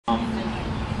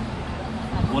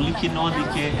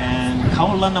and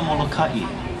Kaulana Molokai.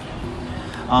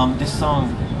 This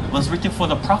song was written for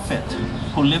the prophet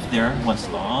who lived there once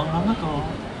long ago.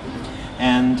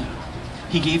 And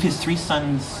he gave his 3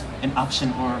 sons an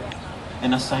option or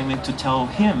an assignment to tell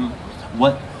him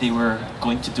what they were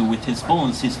going to do with his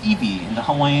bones, his iwi. In the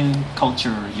Hawaiian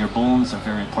culture, your bones are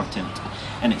very important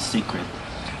and it's sacred.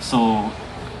 So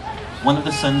one of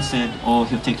the sons said, oh,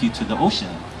 he'll take you to the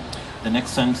ocean. The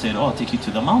next son said, oh, I'll take you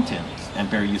to the mountains and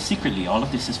bury you secretly. All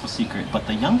of this is for secret. But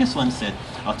the youngest one said,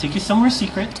 I'll take you somewhere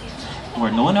secret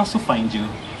where no one else will find you,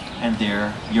 and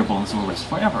there your bones will rest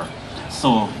forever.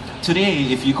 So today,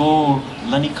 if you go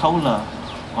Lani Kaula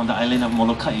on the island of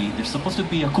Molokai, there's supposed to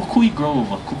be a kukui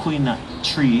grove, a kukui nut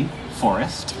tree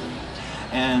forest.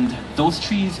 And those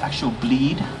trees actually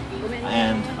bleed,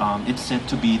 and it's said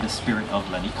to be the spirit of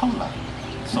Lani Kaula.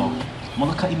 So,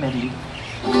 Molokai medley.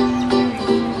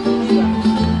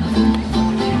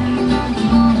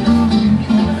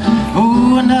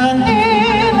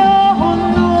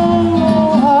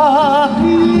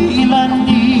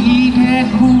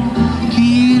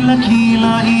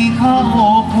 Kila ika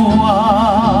opua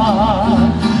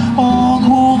o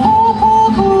ku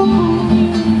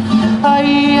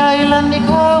ai ai lani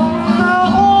kaula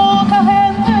o ka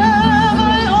hete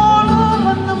vai olu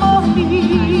mana mahi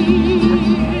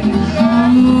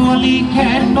like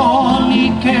no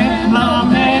like la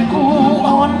me ku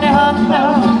one hana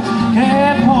ke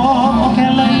po o ke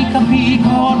lai ka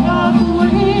piko na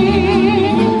kui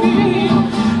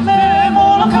me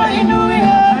Molokai nui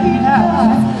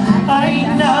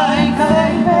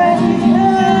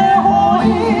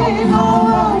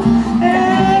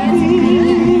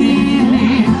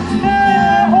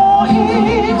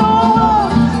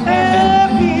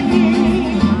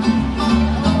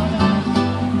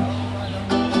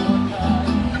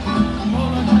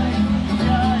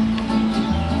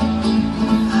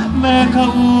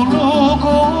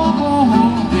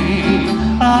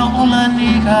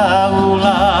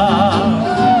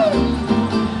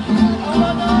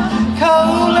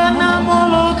Kaulana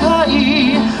Molokai,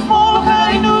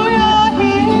 Molokai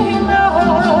Nuiahina,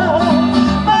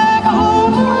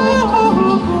 Makaulukui,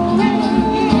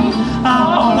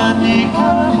 Aolani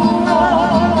Kaula,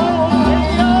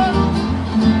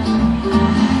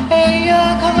 Eya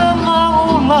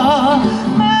Kalamaula,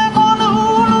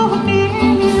 Makonuluni,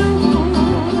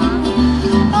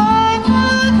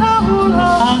 Aikaulana,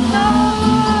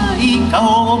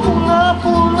 Ikaupula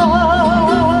Pula.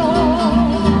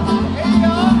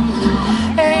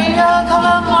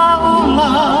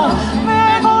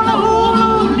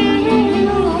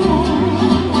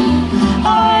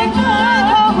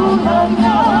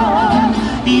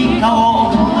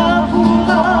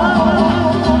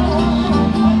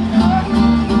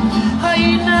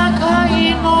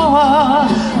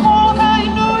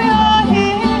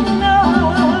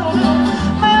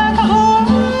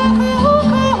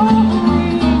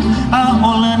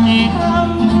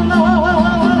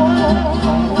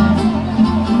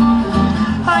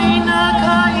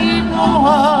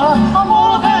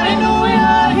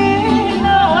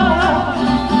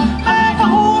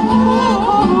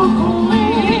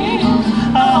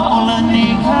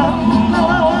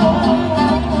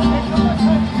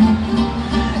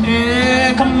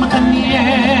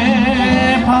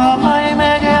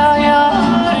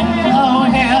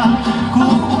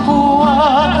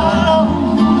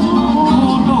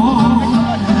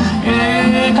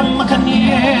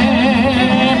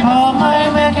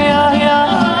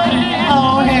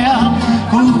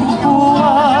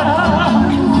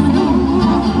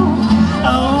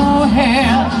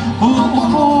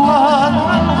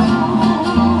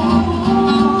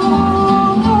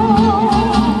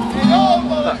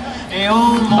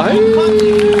 Ay.